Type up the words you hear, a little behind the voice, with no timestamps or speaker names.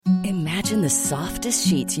Imagine the softest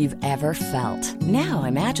sheets you've ever felt. Now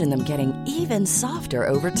imagine them getting even softer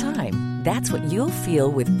over time. That's what you'll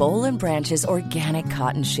feel with Bowl and Branch's organic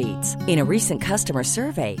cotton sheets. In a recent customer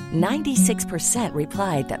survey, 96%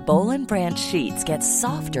 replied that Bowl and Branch sheets get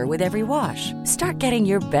softer with every wash. Start getting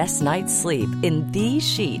your best night's sleep in these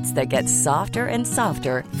sheets that get softer and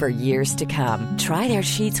softer for years to come. Try their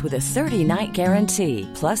sheets with a 30-night guarantee.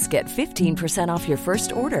 Plus, get 15% off your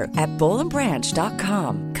first order at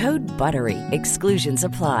bowlandbranch.com. Code BUTTERY. Exclusions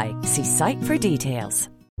apply. See site for details.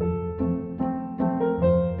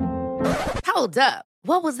 Hold up.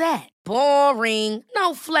 What was that? Boring.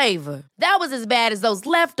 No flavor. That was as bad as those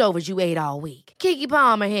leftovers you ate all week. Keke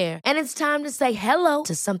Palmer here, and it's time to say hello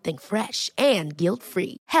to something fresh and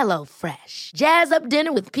guilt-free. Hello Fresh. Jazz up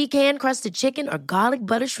dinner with pecan-crusted chicken or garlic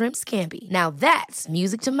butter shrimp scampi. Now that's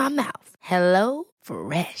music to my mouth. Hello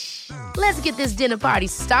Fresh. Let's get this dinner party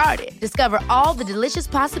started. Discover all the delicious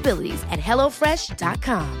possibilities at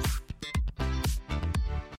hellofresh.com.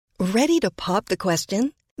 Ready to pop the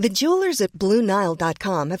question? The jewelers at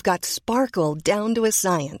BlueNile.com have got sparkle down to a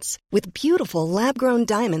science with beautiful lab-grown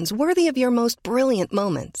diamonds worthy of your most brilliant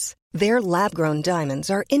moments. Their lab-grown diamonds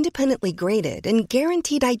are independently graded and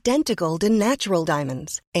guaranteed identical to natural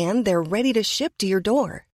diamonds, and they're ready to ship to your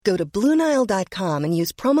door. Go to BlueNile.com and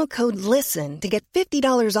use promo code LISTEN to get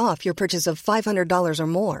 $50 off your purchase of $500 or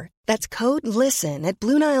more. That's code LISTEN at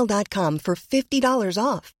BlueNile.com for $50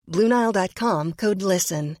 off. BlueNile.com, code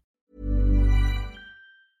LISTEN.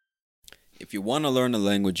 If you want to learn a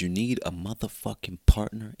language, you need a motherfucking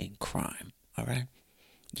partner in crime, all right?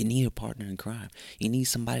 You need a partner in crime. You need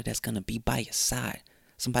somebody that's going to be by your side,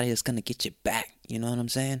 somebody that's going to get your back, you know what I'm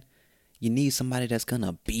saying? You need somebody that's going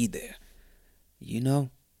to be there, you know?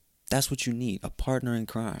 That's what you need, a partner in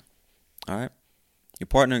crime, all right? Your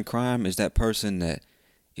partner in crime is that person that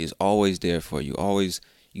is always there for you, always,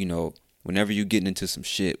 you know, whenever you getting into some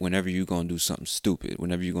shit, whenever you going to do something stupid,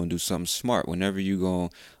 whenever you going to do something smart, whenever you going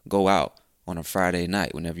to go out on a Friday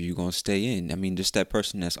night, whenever you're going to stay in. I mean, just that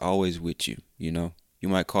person that's always with you, you know. You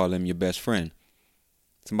might call them your best friend.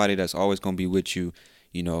 Somebody that's always going to be with you,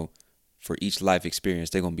 you know, for each life experience.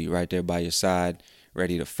 They're going to be right there by your side,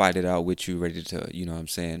 ready to fight it out with you, ready to, you know what I'm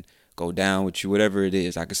saying, go down with you, whatever it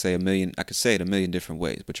is. I could say it a million different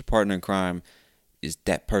ways. But your partner in crime is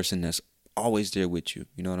that person that's always there with you.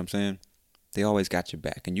 You know what I'm saying? They always got your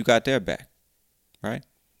back, and you got their back, right?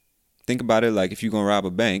 Think about it like if you're going to rob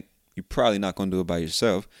a bank, you're probably not going to do it by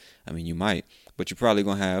yourself. I mean, you might, but you're probably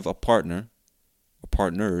going to have a partner or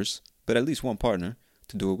partners, but at least one partner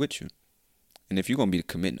to do it with you. And if you're going to be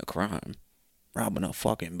committing a crime, robbing a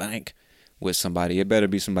fucking bank with somebody, it better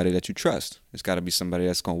be somebody that you trust. It's got to be somebody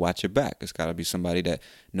that's going to watch your back. It's got to be somebody that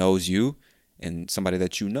knows you and somebody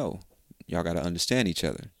that you know. Y'all got to understand each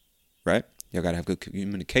other, right? Y'all got to have good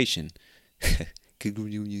communication. Good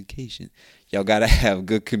communication. Y'all got to have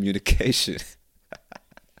good communication.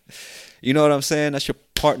 You know what I'm saying? That's your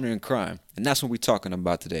partner in crime. And that's what we're talking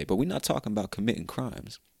about today. But we're not talking about committing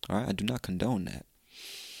crimes. All right? I do not condone that.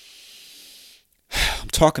 I'm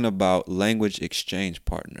talking about language exchange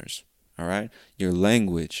partners. All right? Your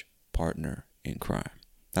language partner in crime.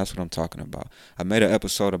 That's what I'm talking about. I made an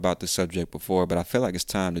episode about this subject before, but I feel like it's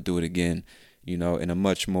time to do it again, you know, in a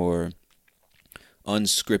much more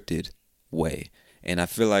unscripted way. And I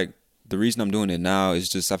feel like the reason I'm doing it now is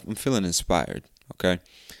just I'm feeling inspired. Okay?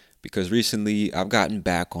 Because recently I've gotten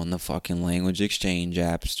back on the fucking language exchange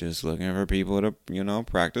apps, just looking for people to, you know,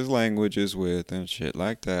 practice languages with and shit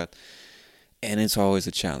like that. And it's always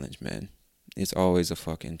a challenge, man. It's always a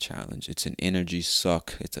fucking challenge. It's an energy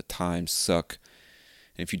suck. It's a time suck.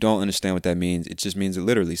 And if you don't understand what that means, it just means it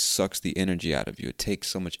literally sucks the energy out of you. It takes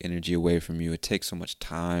so much energy away from you. It takes so much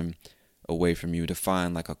time away from you to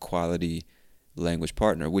find like a quality language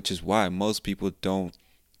partner, which is why most people don't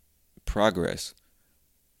progress.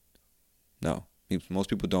 No, most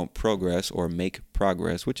people don't progress or make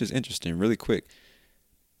progress, which is interesting. Really quick,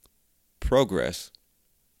 progress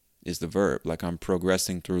is the verb, like I'm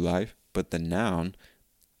progressing through life, but the noun,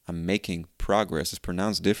 I'm making progress, is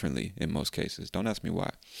pronounced differently in most cases. Don't ask me why.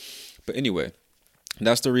 But anyway,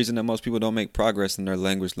 that's the reason that most people don't make progress in their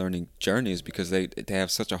language learning journeys, because they have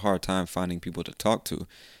such a hard time finding people to talk to.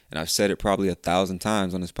 And I've said it probably 1,000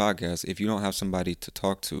 times on this podcast. If you don't have somebody to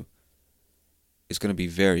talk to, it's going to be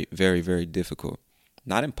very, very, very difficult.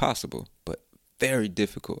 Not impossible, but very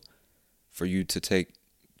difficult for you to take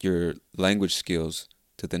your language skills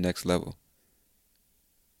to the next level.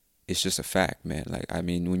 It's just a fact, man. Like, I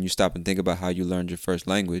mean, when you stop and think about how you learned your first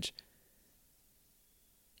language,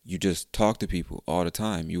 you just talk to people all the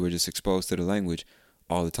time. You were just exposed to the language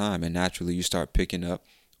all the time. And naturally, you start picking up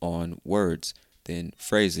on words, than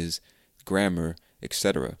phrases, grammar,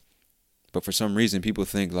 etc. But for some reason, people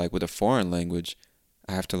think like with a foreign language,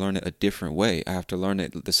 I have to learn it a different way. I have to learn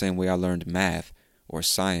it the same way I learned math or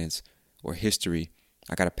science or history.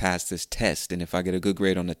 I got to pass this test. And if I get a good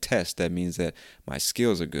grade on the test, that means that my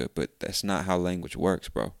skills are good. But that's not how language works,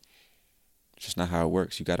 bro. It's just not how it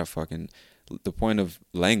works. You got to the point of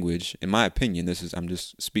language, in my opinion, I'm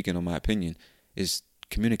just speaking on my opinion, is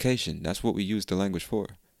communication. That's what we use the language for,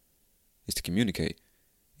 is to communicate.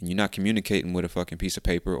 And you're not communicating with a fucking piece of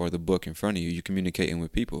paper or the book in front of you. You're communicating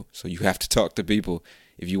with people. So you have to talk to people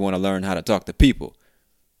if you want to learn how to talk to people.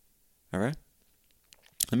 All right?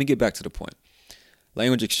 Let me get back to the point.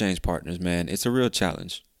 Language exchange partners, man, it's a real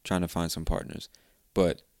challenge trying to find some partners.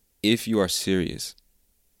 But if you are serious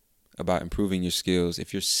about improving your skills,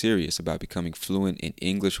 if you're serious about becoming fluent in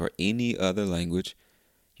English or any other language,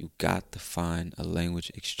 you got to find a language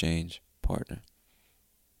exchange partner.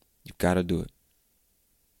 You've got to do it.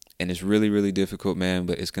 And it's really, really difficult, man,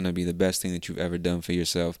 but it's going to be the best thing that you've ever done for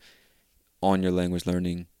yourself on your language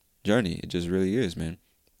learning journey. It just really is, man.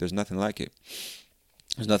 There's nothing like it.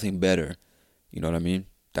 There's nothing better. You know what I mean?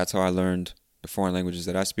 That's how I learned the foreign languages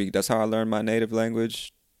that I speak. That's how I learned my native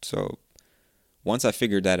language. So once I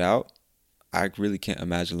figured that out, I really can't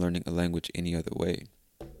imagine learning a language any other way.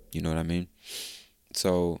 You know what I mean?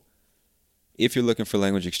 So if you're looking for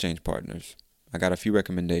language exchange partners, I got a few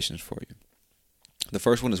recommendations for you. The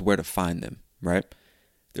first one is where to find them, right?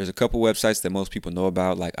 There's a couple websites that most people know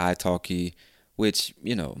about, like italki, which,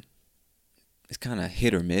 you know, it's kind of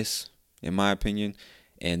hit or miss, in my opinion.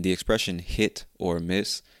 And the expression hit or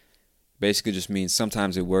miss basically just means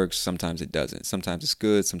sometimes it works, sometimes it doesn't. Sometimes it's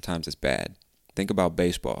good, sometimes it's bad. Think about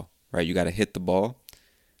baseball, right? You got to hit the ball.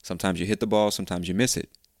 Sometimes you hit the ball, sometimes you miss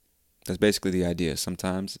it. That's basically the idea.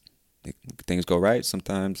 Sometimes things go right,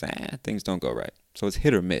 sometimes things don't go right. So it's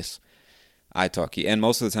hit or miss. italki. And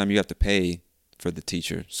most of the time you have to pay for the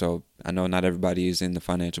teacher. So I know not everybody is in the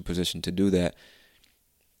financial position to do that.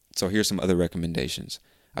 So here's some other recommendations.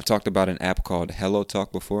 I've talked about an app called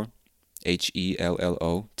HelloTalk before,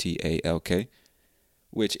 HelloTalk,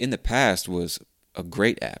 which in the past was a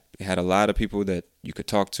great app. It had a lot of people that you could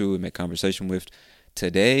talk to and make conversation with.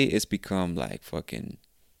 Today, it's become like fucking,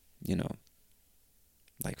 you know,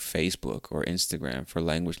 like Facebook or Instagram for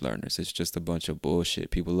language learners. It's just a bunch of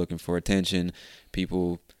bullshit. People looking for attention,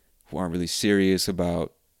 people who aren't really serious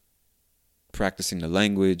about practicing the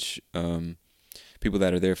language, people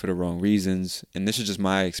that are there for the wrong reasons. And this is just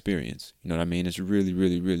my experience. You know what I mean? It's really,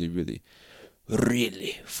 really, really, really,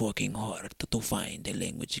 really fucking hard to find a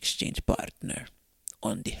language exchange partner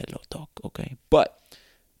on the HelloTalk, okay? But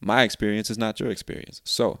my experience is not your experience.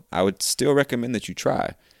 So I would still recommend that you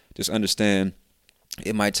try. Just understand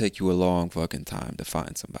it might take you a long fucking time to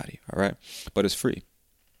find somebody, all right? But it's free,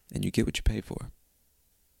 and you get what you pay for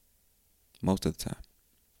most of the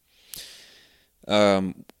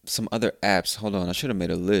time. Some other apps. Hold on, I should have made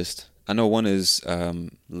a list. I know one is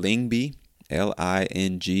Lingbe,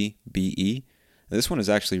 Lingbe. This one is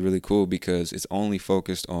actually really cool because it's only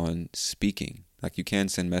focused on speaking. Like you can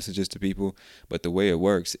send messages to people, but the way it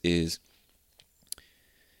works is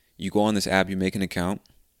you go on this app, you make an account,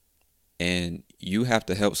 and you have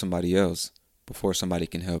to help somebody else before somebody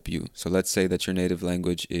can help you. So let's say that your native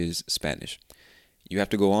language is Spanish. You have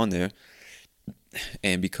to go on there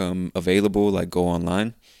and become available, like go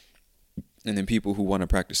online. And then people who want to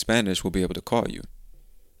practice Spanish will be able to call you.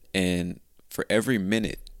 And for every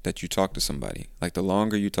minute that you talk to somebody, like the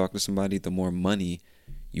longer you talk to somebody, the more money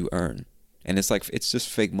you earn. And it's like, it's just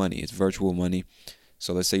fake money. It's virtual money.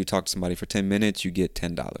 So let's say you talk to somebody for 10 minutes, you get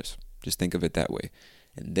 $10. Just think of it that way.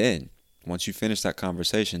 And then once you finish that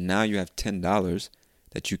conversation, now you have $10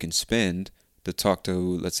 that you can spend to talk to,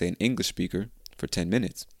 let's say, an English speaker for 10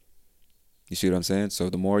 minutes. You see what I'm saying? So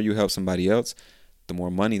the more you help somebody else, the more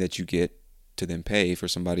money that you get to then pay for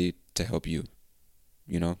somebody to help you.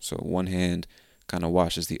 You know, so one hand kind of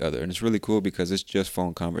washes the other. And it's really cool because it's just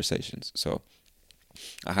phone conversations. So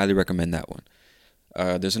I highly recommend that one.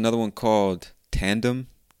 There's another one called Tandem,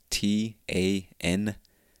 Tandem,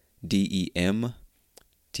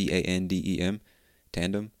 Tandem,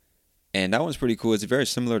 Tandem. And that one's pretty cool. It's very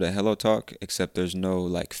similar to HelloTalk, except there's no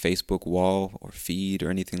like Facebook wall or feed or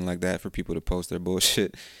anything like that for people to post their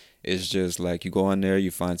bullshit. It's just like you go on there,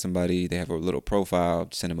 you find somebody, they have a little profile,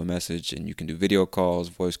 send them a message, and you can do video calls,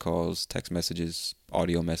 voice calls, text messages,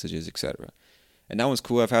 audio messages, etc. And that one's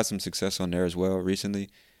cool. I've had some success on there as well recently.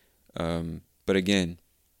 But again,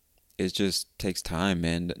 it just takes time,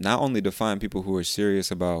 man. Not only to find people who are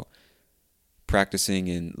serious about practicing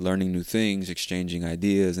and learning new things, exchanging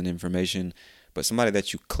ideas and information, but somebody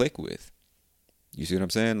that you click with. You see what I'm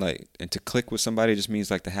saying? Like, and to click with somebody just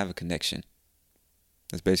means like to have a connection.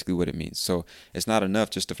 That's basically what it means. So it's not enough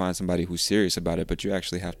just to find somebody who's serious about it, but you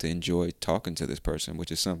actually have to enjoy talking to this person,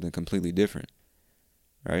 which is something completely different,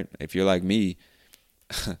 right? If you're like me,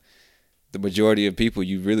 the majority of people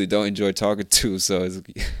you really don't enjoy talking to, so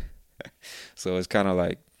it's kind of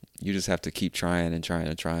like you just have to keep trying and trying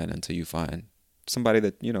and trying until you find somebody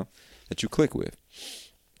that that you click with.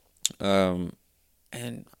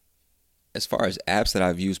 And as far as apps that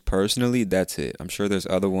I've used personally, that's it. I'm sure there's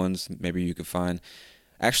other ones maybe you could find.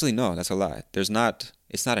 Actually, no, that's a lie. It's not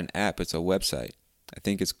an app, it's a website. I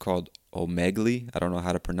think it's called Omegle. I don't know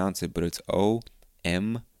how to pronounce it, but it's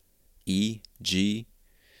Omeg.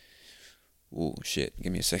 Oh shit,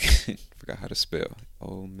 give me a second. Forgot how to spell.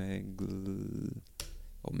 Omegle.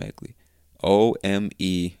 Omegle.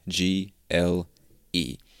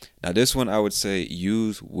 Now this one I would say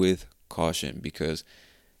use with caution because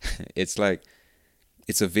it's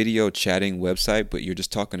a video chatting website, but you're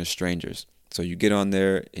just talking to strangers. So you get on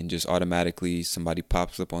there and just automatically somebody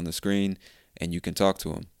pops up on the screen and you can talk to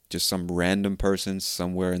them. Just some random person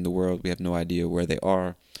somewhere in the world. We have no idea where they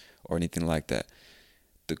are or anything like that.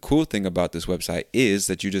 The cool thing about this website is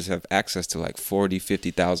that you just have access to like 40,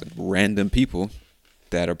 50,000 random people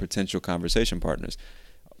that are potential conversation partners.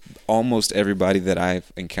 Almost everybody that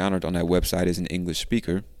I've encountered on that website is an English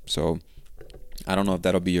speaker. So I don't know if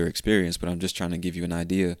that'll be your experience, but I'm just trying to give you an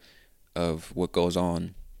idea of what goes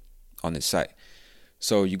on this site.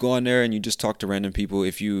 So you go on there and you just talk to random people.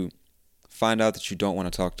 If you find out that you don't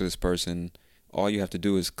want to talk to this person, all you have to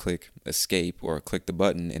do is click escape or click the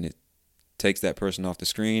button and it takes that person off the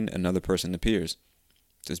screen. Another person appears.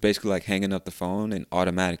 So it's basically like hanging up the phone and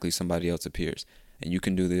automatically somebody else appears. And you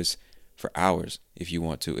can do this for hours if you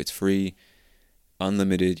want to. It's free,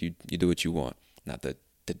 unlimited. You do what you want. Now the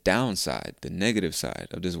downside, the negative side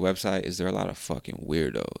of this website is there are a lot of fucking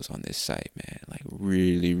weirdos on this site, man. Like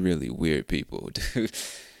really, really weird people, dude.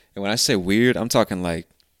 And when I say weird, I'm talking like,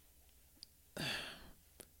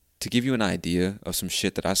 to give you an idea of some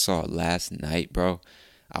shit that I saw last night, bro.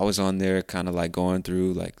 I was on there kind of like going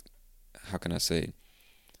through like, how can I say,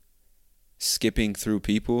 skipping through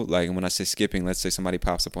people. Like when I say skipping, let's say somebody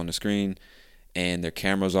pops up on the screen and their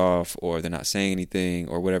camera's off or they're not saying anything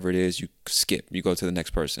or whatever it is, you skip. You go to the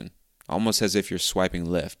next person. Almost as if you're swiping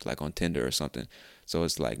left, like on Tinder or something. So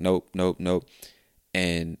it's like, nope.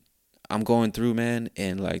 And I'm going through, man,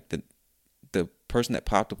 and like the person that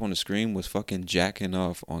popped up on the screen was fucking jacking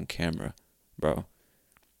off on camera, bro.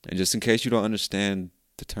 And just in case you don't understand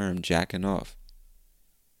the term jacking off,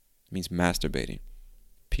 it means masturbating.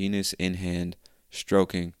 Penis in hand,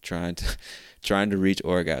 stroking, trying to reach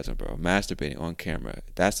orgasm, bro. Masturbating on camera.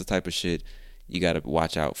 That's the type of shit you gotta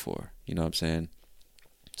watch out for. You know what I'm saying?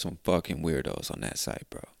 Some fucking weirdos on that site,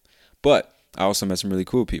 bro. But I also met some really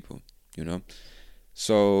cool people, you know?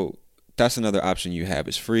 So that's another option you have.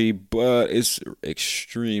 It's free, but it's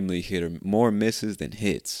extremely more misses than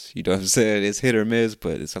hits. You know what I'm saying? It's hit or miss,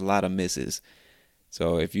 but it's a lot of misses.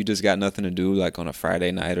 So if you just got nothing to do, like on a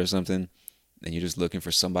Friday night or something, and you're just looking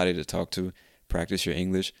for somebody to talk to, practice your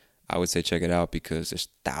English, I would say check it out because there's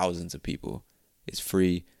thousands of people. It's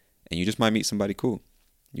free, and you just might meet somebody cool,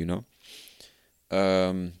 you know?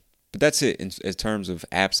 But that's it in terms of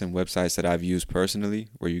apps and websites that I've used personally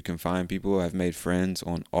where you can find people. I've made friends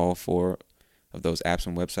on all 4 of those apps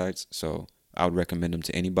and websites, so I would recommend them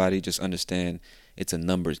to anybody. Just understand it's a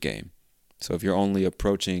numbers game. So if you're only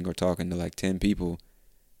approaching or talking to like 10 people,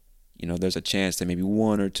 you know, there's a chance that maybe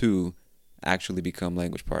 1 or 2 actually become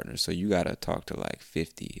language partners. So you got to talk to like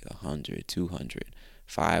 50, 100, 200,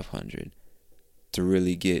 500 to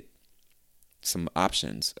really get some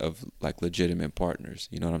options of like legitimate partners.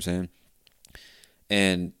 You know what I'm saying?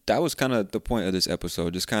 And that was kind of the point of this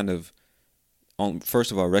episode. Just kind of,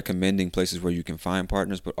 first of all, recommending places where you can find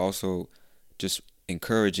partners, but also just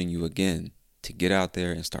encouraging you again to get out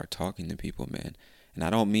there and start talking to people, man. And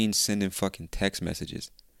I don't mean sending fucking text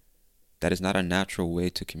messages. That is not a natural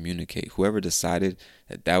way to communicate. Whoever decided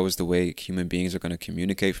that that was the way human beings are going to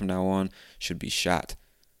communicate from now on should be shot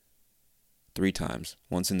 3 times.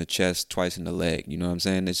 Once in the chest, twice in the leg. You know what I'm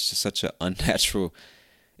saying? It's just such a unnatural,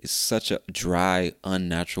 it's such a dry,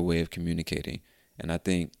 unnatural way of communicating. And I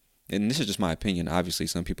think, and this is just my opinion, obviously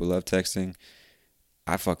some people love texting.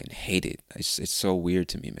 I fucking hate it. It's so weird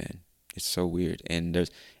to me, man. It's so weird. And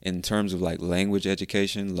there's, in terms of like language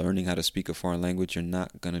education, learning how to speak a foreign language, you're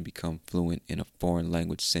not going to become fluent in a foreign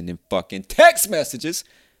language sending fucking text messages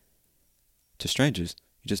to strangers.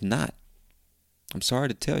 You're just not. I'm sorry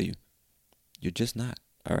to tell you. You're just not.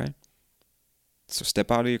 All right? So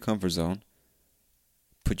step out of your comfort zone.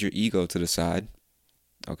 Put your ego to the side.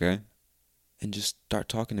 Okay? and just start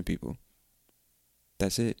talking to people.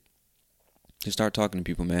 That's it. Just start talking to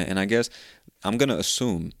people, man. And I guess I'm going to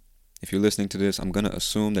assume, if you're listening to this, I'm going to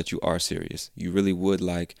assume that you are serious. You really would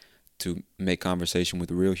like to make conversation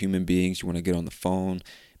with real human beings. You want to get on the phone,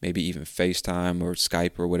 maybe even FaceTime or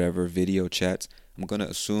Skype or whatever, video chats. I'm going to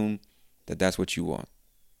assume that that's what you want.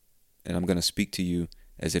 And I'm going to speak to you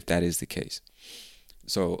as if that is the case.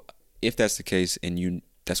 So if that's the case and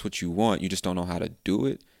that's what you want, you just don't know how to do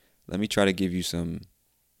it, let me try to give you some,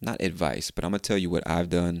 not advice, but I'm going to tell you what I've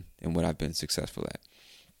done and what I've been successful at.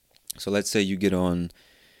 So let's say you get on,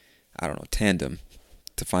 Tandem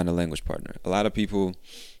to find a language partner. A lot of people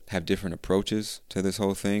have different approaches to this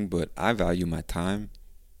whole thing, but I value my time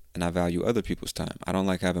and I value other people's time. I don't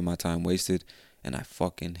like having my time wasted, and I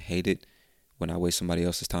fucking hate it when I waste somebody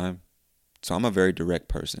else's time. So I'm a very direct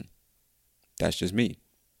person. That's just me.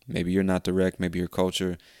 Maybe you're not direct. Maybe your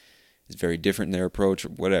culture is very different in their approach or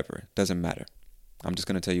whatever. Doesn't matter. I'm just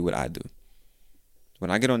going to tell you what I do.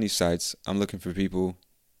 When I get on these sites, I'm looking for people,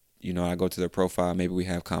 I go to their profile. Maybe we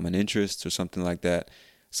have common interests or something like that.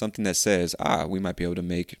 Something that says, we might be able to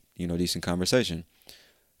make, decent conversation.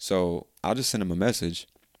 So I'll just send them a message.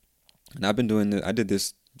 And I've been doing this. I did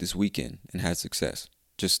this weekend and had success,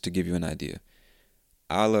 just to give you an idea.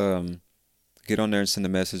 I'll get on there and send a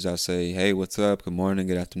message. I'll say, hey, what's up? Good morning,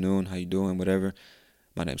 good afternoon. How you doing? Whatever.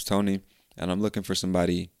 My name's Tony, and I'm looking for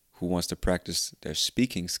somebody who wants to practice their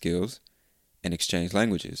speaking skills and exchange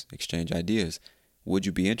languages, exchange ideas. Would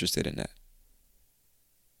you be interested in that?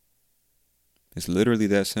 It's literally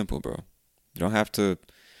that simple, bro. You don't have to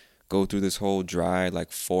go through this whole dry,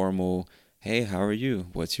 formal, hey, how are you?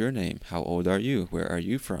 What's your name? How old are you? Where are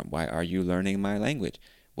you from? Why are you learning my language?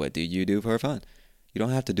 What do you do for fun? You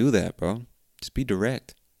don't have to do that, bro. Just be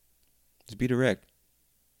direct. Just be direct.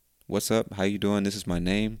 What's up? How you doing? This is my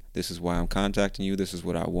name. This is why I'm contacting you. This is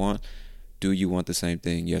what I want. Do you want the same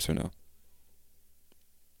thing? Yes or no?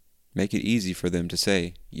 Make it easy for them to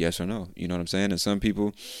say yes or no. You know what I'm saying? And some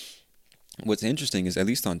people, what's interesting is, at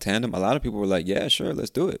least on Tandem, a lot of people were like, yeah, sure, let's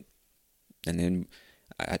do it. And then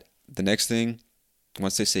the next thing,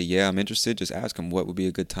 once they say, yeah, I'm interested, just ask them, what would be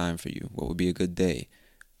a good time for you? What would be a good day?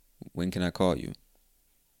 When can I call you?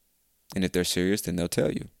 And if they're serious, then they'll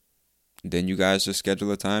tell you. Then you guys just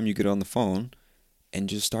schedule a time, you get on the phone and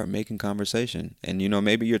just start making conversation. And,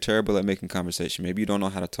 maybe you're terrible at making conversation. Maybe you don't know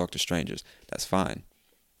how to talk to strangers. That's fine.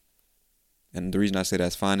 And the reason I say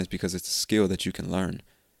that's fine is because it's a skill that you can learn.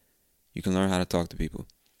 You can learn how to talk to people.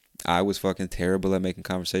 I was fucking terrible at making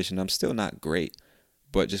conversation. I'm still not great.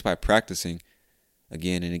 But just by practicing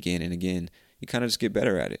again and again and again, you kind of just get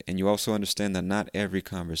better at it. And you also understand that not every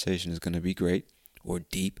conversation is going to be great or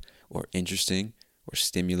deep or interesting or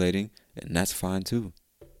stimulating. And that's fine too.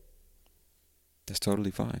 That's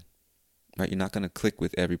totally fine. Right? You're not going to click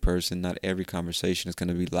with every person. Not every conversation is going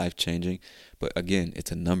to be life-changing. But again,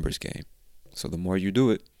 it's a numbers game. So the more you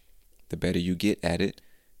do it, the better you get at it,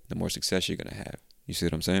 the more success you're going to have. You see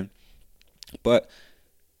what I'm saying? But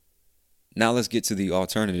now let's get to the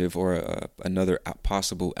alternative, or another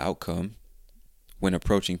possible outcome when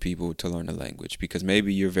approaching people to learn a language. Because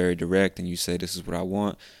maybe you're very direct and you say, this is what I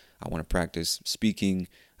want. I want to practice speaking.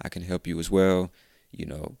 I can help you as well.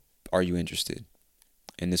 Are you interested?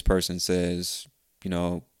 And this person says,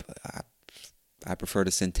 I prefer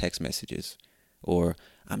to send text messages, or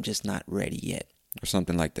I'm just not ready yet, or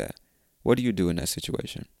something like that. What do you do in that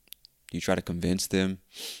situation? Do you try to convince them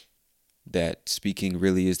that speaking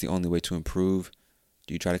really is the only way to improve?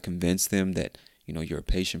 Do you try to convince them that, you're a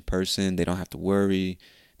patient person, they don't have to worry,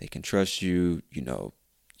 they can trust you,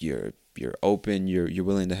 you're open, you're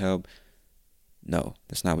willing to help? No,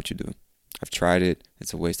 that's not what you do. I've tried it.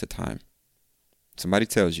 It's a waste of time. Somebody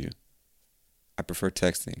tells you, I prefer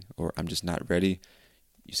texting, or I'm just not ready.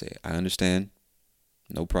 You say, I understand.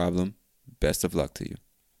 No problem. Best of luck to you.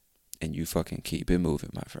 And you fucking keep it moving,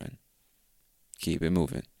 my friend. Keep it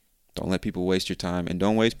moving. Don't let people waste your time, and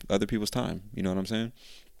don't waste other people's time. You know what I'm saying?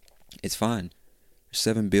 It's fine. There's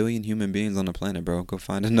 7 billion human beings on the planet, bro. Go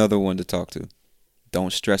find another one to talk to.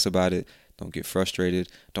 Don't stress about it. Don't get frustrated.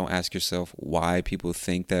 Don't ask yourself why people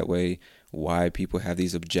think that way, why people have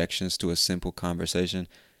these objections to a simple conversation.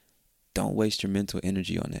 Don't waste your mental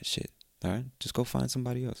energy on that shit. All right? Just go find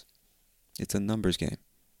somebody else. It's a numbers game.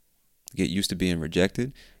 Get used to being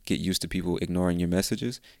rejected. Get used to people ignoring your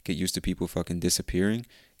messages. Get used to people fucking disappearing.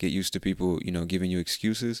 Get used to people, giving you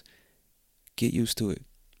excuses. Get used to it.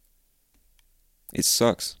 It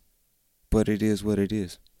sucks, but it is what it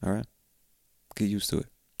is. All right? Get used to it.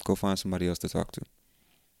 Go find somebody else to talk to.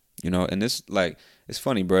 And this, it's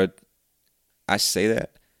funny, bro. I say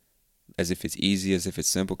that as if it's easy, as if it's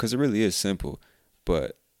simple, because it really is simple.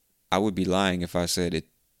 But I would be lying if I said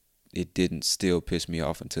it didn't still piss me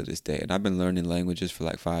off until this day. And I've been learning languages for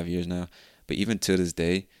like 5 years now. But even to this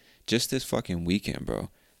day, just this fucking weekend, bro,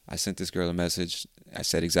 I sent this girl a message. I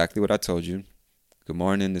said exactly what I told you. Good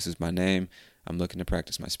morning, this is my name. I'm looking to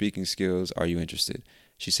practice my speaking skills. Are you interested?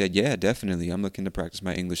 She said, yeah, definitely. I'm looking to practice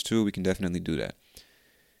my English too. We can definitely do that.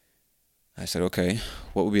 I said, okay,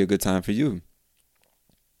 what would be a good time for you?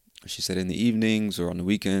 She said in the evenings or on the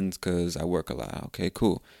weekends because I work a lot. Okay,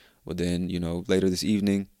 cool. Well, then, later this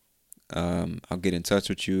evening, I'll get in touch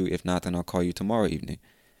with you. If not, then I'll call you tomorrow evening.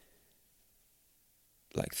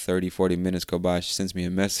 Like 30, 40 minutes go by. She sends me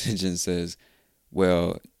a message and says,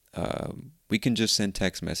 well, we can just send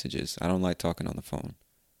text messages. I don't like talking on the phone.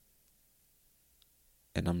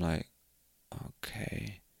 And I'm like,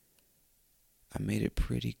 okay. I made it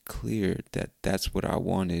pretty clear that that's what I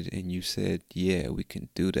wanted. And you said, yeah, we can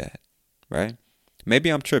do that. Right? Maybe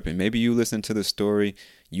I'm tripping. Maybe you listened to the story.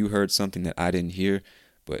 You heard something that I didn't hear.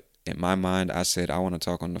 But in my mind, I said, I want to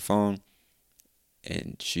talk on the phone.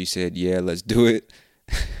 And she said, yeah, let's do it.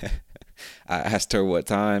 I asked her what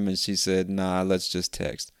time. And she said, nah, let's just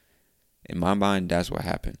text. In my mind, that's what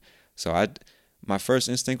happened. So my first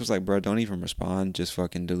instinct was like, bro, don't even respond. Just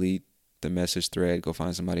fucking delete the message thread. Go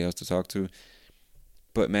find somebody else to talk to.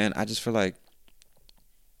 But man, I just feel like,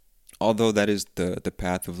 although that is the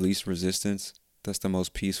path of least resistance, that's the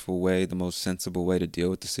most peaceful way, the most sensible way to deal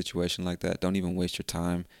with the situation like that. Don't even waste your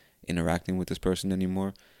time interacting with this person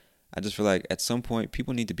anymore. I just feel like at some point,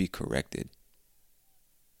 people need to be corrected.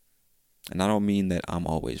 And I don't mean that I'm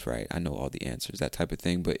always right. I know all the answers, that type of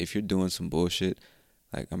thing. But if you're doing some bullshit,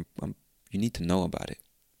 like you need to know about it.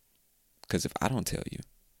 Because if I don't tell you,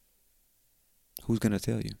 who's going to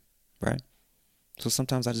tell you, right? So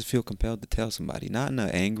sometimes I just feel compelled to tell somebody, not in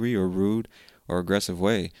an angry or rude or aggressive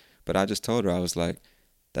way, but I just told her, I was like,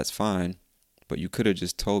 that's fine, but you could have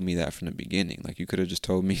just told me that from the beginning. Like, you could have just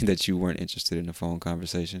told me that you weren't interested in a phone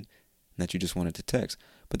conversation and that you just wanted to text.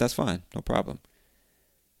 But that's fine, no problem.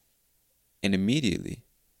 And immediately,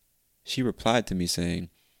 she replied to me saying,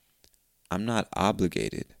 I'm not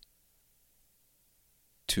obligated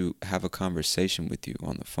to have a conversation with you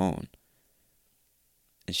on the phone.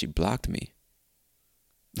 And she blocked me.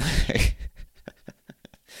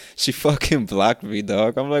 She fucking blocked me,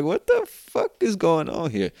 dog. I'm like, what the fuck is going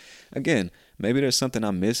on here? Again, maybe there's something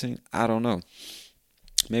I'm missing. I don't know.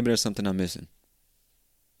 Maybe there's something I'm missing.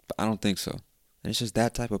 But I don't think so. And it's just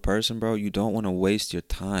that type of person, bro. You don't want to waste your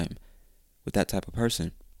time with that type of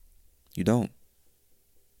person. You don't.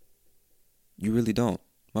 You really don't.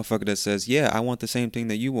 Motherfucker that says, yeah, I want the same thing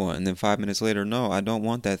that you want. And then 5 minutes later, no, I don't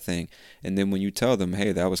want that thing. And then when you tell them,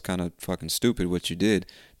 hey, that was kind of fucking stupid what you did,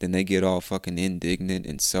 then they get all fucking indignant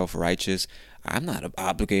and self-righteous. I'm not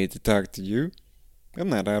obligated to talk to you. I'm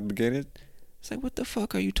not obligated. It's like, what the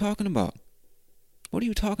fuck are you talking about? What are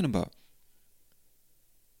you talking about?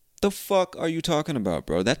 The fuck are you talking about,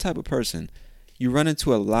 bro? That type of person, you run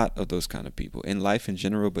into a lot of those kind of people in life in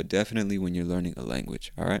general, but definitely when you're learning a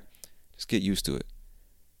language, all right? Just get used to it.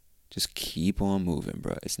 Just keep on moving,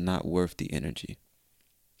 bro. It's not worth the energy.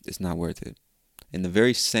 It's not worth it. In the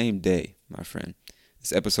very same day, my friend,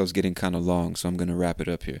 this episode's getting kind of long, so I'm going to wrap it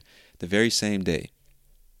up here. The very same day,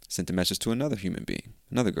 I sent a message to another human being,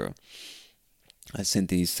 another girl. I sent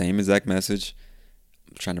the same exact message.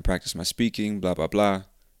 I'm trying to practice my speaking, blah, blah, blah.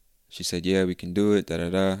 She said, yeah, we can do it,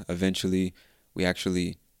 da-da-da. Eventually, we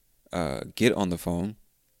actually get on the phone,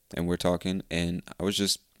 and we're talking, and I was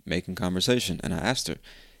just making conversation, and I asked her,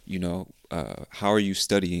 how are you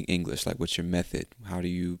studying English? Like, what's your method? How do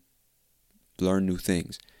you learn new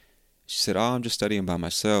things? She said, I'm just studying by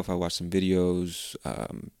myself. I watch some videos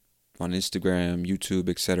on Instagram, YouTube,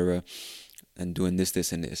 etc., and doing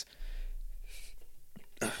this, and this.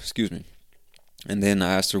 Excuse me. And then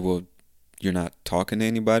I asked her, well, you're not talking to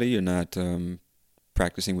anybody? You're not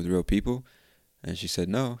practicing with real people? And she said,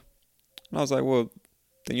 no. And I was like, well,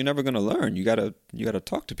 then you're never going to learn. You gotta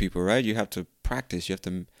talk to people, right? You have to practice. You have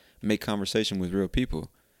to make conversation with real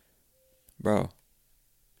people. Bro,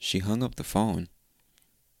 she hung up the phone.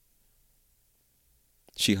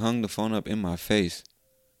 She hung the phone up in my face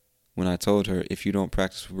when I told her, if you don't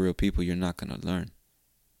practice with real people, you're not going to learn.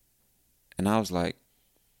 And I was like,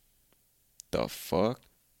 the fuck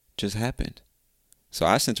just happened? So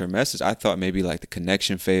I sent her a message. I thought maybe like the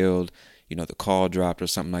connection failed, the call dropped or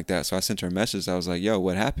something like that. So I sent her a message. I was like, yo,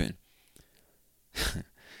 what happened?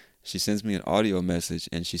 She sends me an audio message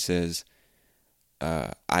and she says,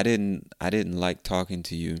 I didn't like talking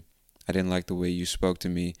to you. I didn't like the way you spoke to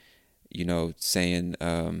me, saying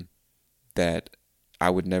that I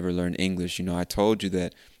would never learn English. I told you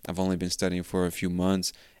that I've only been studying for a few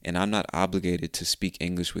months and I'm not obligated to speak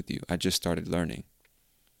English with you. I just started learning.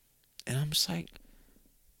 And I'm just like,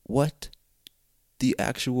 what the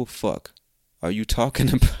actual fuck are you talking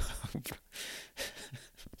about?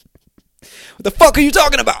 What the fuck are you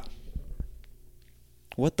talking about?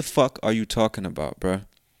 What the fuck are you talking about, bruh?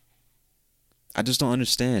 I just don't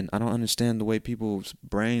understand. I don't understand the way people's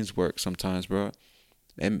brains work sometimes, bro.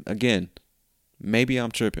 And again, maybe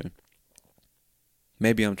I'm tripping.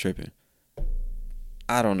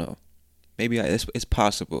 I don't know. Maybe it's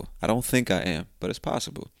possible. I don't think I am, but it's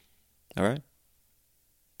possible. All right?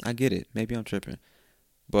 I get it. Maybe I'm tripping.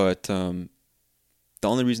 But the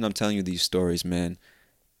only reason I'm telling you these stories, man,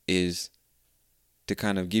 is to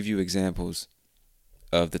kind of give you examples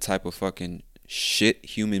of the type of fucking shit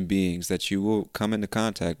human beings that you will come into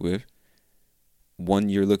contact with when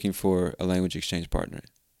you're looking for a language exchange partner.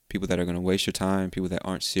 People that are going to waste your time, people that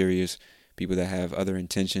aren't serious, people that have other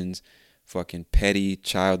intentions, fucking petty,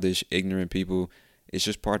 childish, ignorant people. It's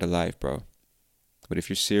just part of life, bro. But if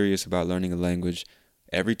you're serious about learning a language,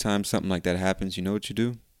 every time something like that happens, you know what you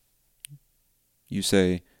do? You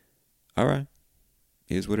say, all right,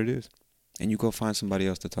 here's what it is. And you go find somebody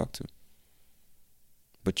else to talk to.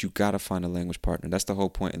 But you gotta find a language partner. That's the whole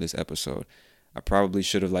point of this episode. I probably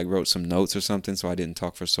should have wrote some notes or something so I didn't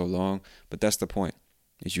talk for so long. But that's the point,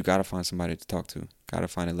 is you gotta find somebody to talk to. Gotta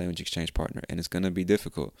find a language exchange partner. And it's gonna be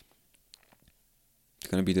difficult.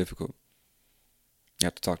 It's gonna be difficult. You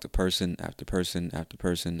have to talk to person after person after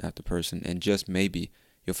person after person. And just maybe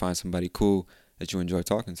you'll find somebody cool that you enjoy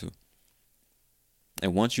talking to.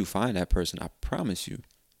 And once you find that person, I promise you,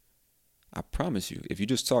 if you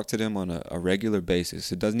just talk to them on a regular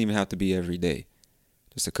basis, it doesn't even have to be every day,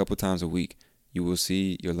 just a couple times a week, you will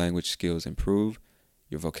see your language skills improve,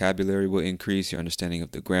 your vocabulary will increase, your understanding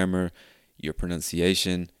of the grammar, your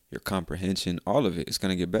pronunciation, your comprehension, all of it is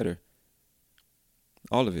going to get better.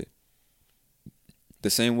 All of it. The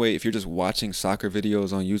same way, if you're just watching soccer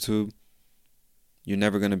videos on YouTube, you're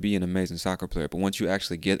never going to be an amazing soccer player. But once you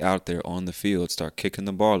actually get out there on the field, start kicking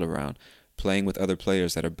the ball around, playing with other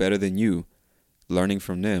players that are better than you, learning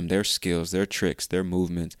from them, their skills, their tricks, their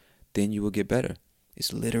movements, then you will get better.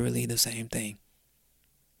 It's literally the same thing.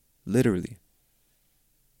 Literally.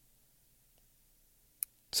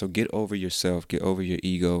 So get over yourself, get over your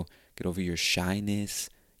ego, get over your shyness,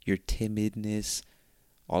 your timidness,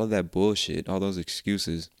 all of that bullshit, all those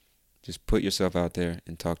excuses. Just put yourself out there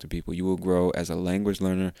and talk to people. You will grow as a language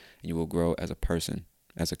learner, and you will grow as a person,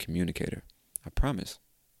 as a communicator. I promise.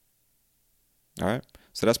 All right?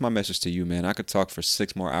 So that's my message to you, man. I could talk for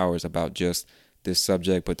 6 more hours about just this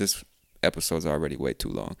subject, but this episode's already way too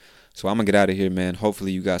long. So I'm going to get out of here, man.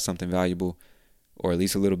 Hopefully you got something valuable, or at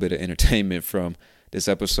least a little bit of entertainment from this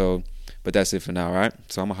episode. But that's it for now, all right?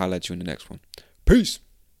 So I'm going to holler at you in the next one. Peace.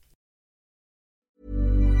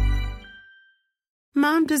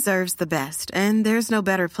 Mom deserves the best, and there's no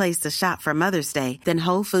better place to shop for Mother's Day than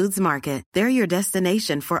Whole Foods Market. They're your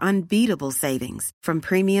destination for unbeatable savings, from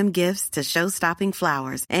premium gifts to show-stopping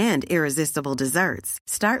flowers and irresistible desserts.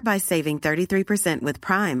 Start by saving 33% with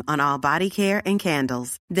Prime on all body care and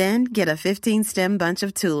candles. Then get a 15-stem bunch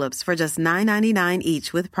of tulips for just $9.99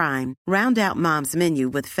 each with Prime. Round out Mom's menu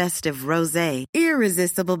with festive rosé,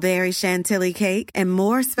 irresistible berry chantilly cake, and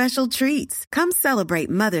more special treats. Come celebrate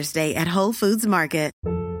Mother's Day at Whole Foods Market.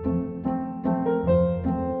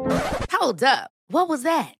 Hold up. What was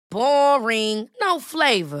that? Boring. No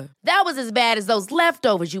flavor. That was as bad as those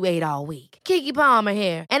leftovers you ate all week. Keke Palmer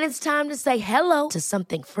here, and it's time to say hello to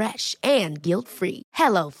something fresh and guilt-free.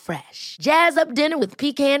 Hello Fresh. Jazz up dinner with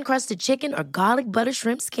pecan-crusted chicken or garlic butter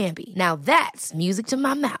shrimp scampi. Now that's music to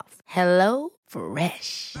my mouth. Hello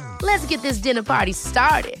Fresh. Let's get this dinner party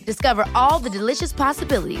started. Discover all the delicious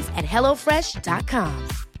possibilities at HelloFresh.com.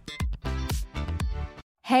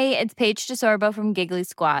 Hey, it's Paige DeSorbo from Giggly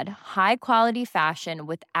Squad. High quality fashion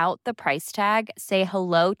without the price tag. Say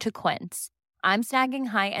hello to Quince. I'm snagging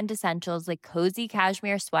high-end essentials like cozy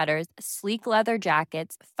cashmere sweaters, sleek leather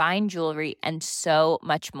jackets, fine jewelry, and so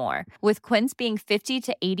much more. With Quince being 50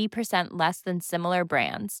 to 80% less than similar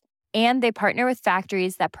brands. And they partner with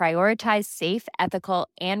factories that prioritize safe, ethical,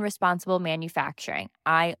 and responsible manufacturing.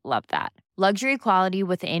 I love that. Luxury quality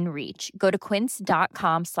within reach. Go to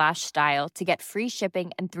quince.com/style to get free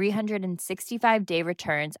shipping and 365-day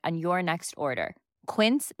returns on your next order.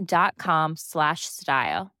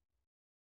 Quince.com/style.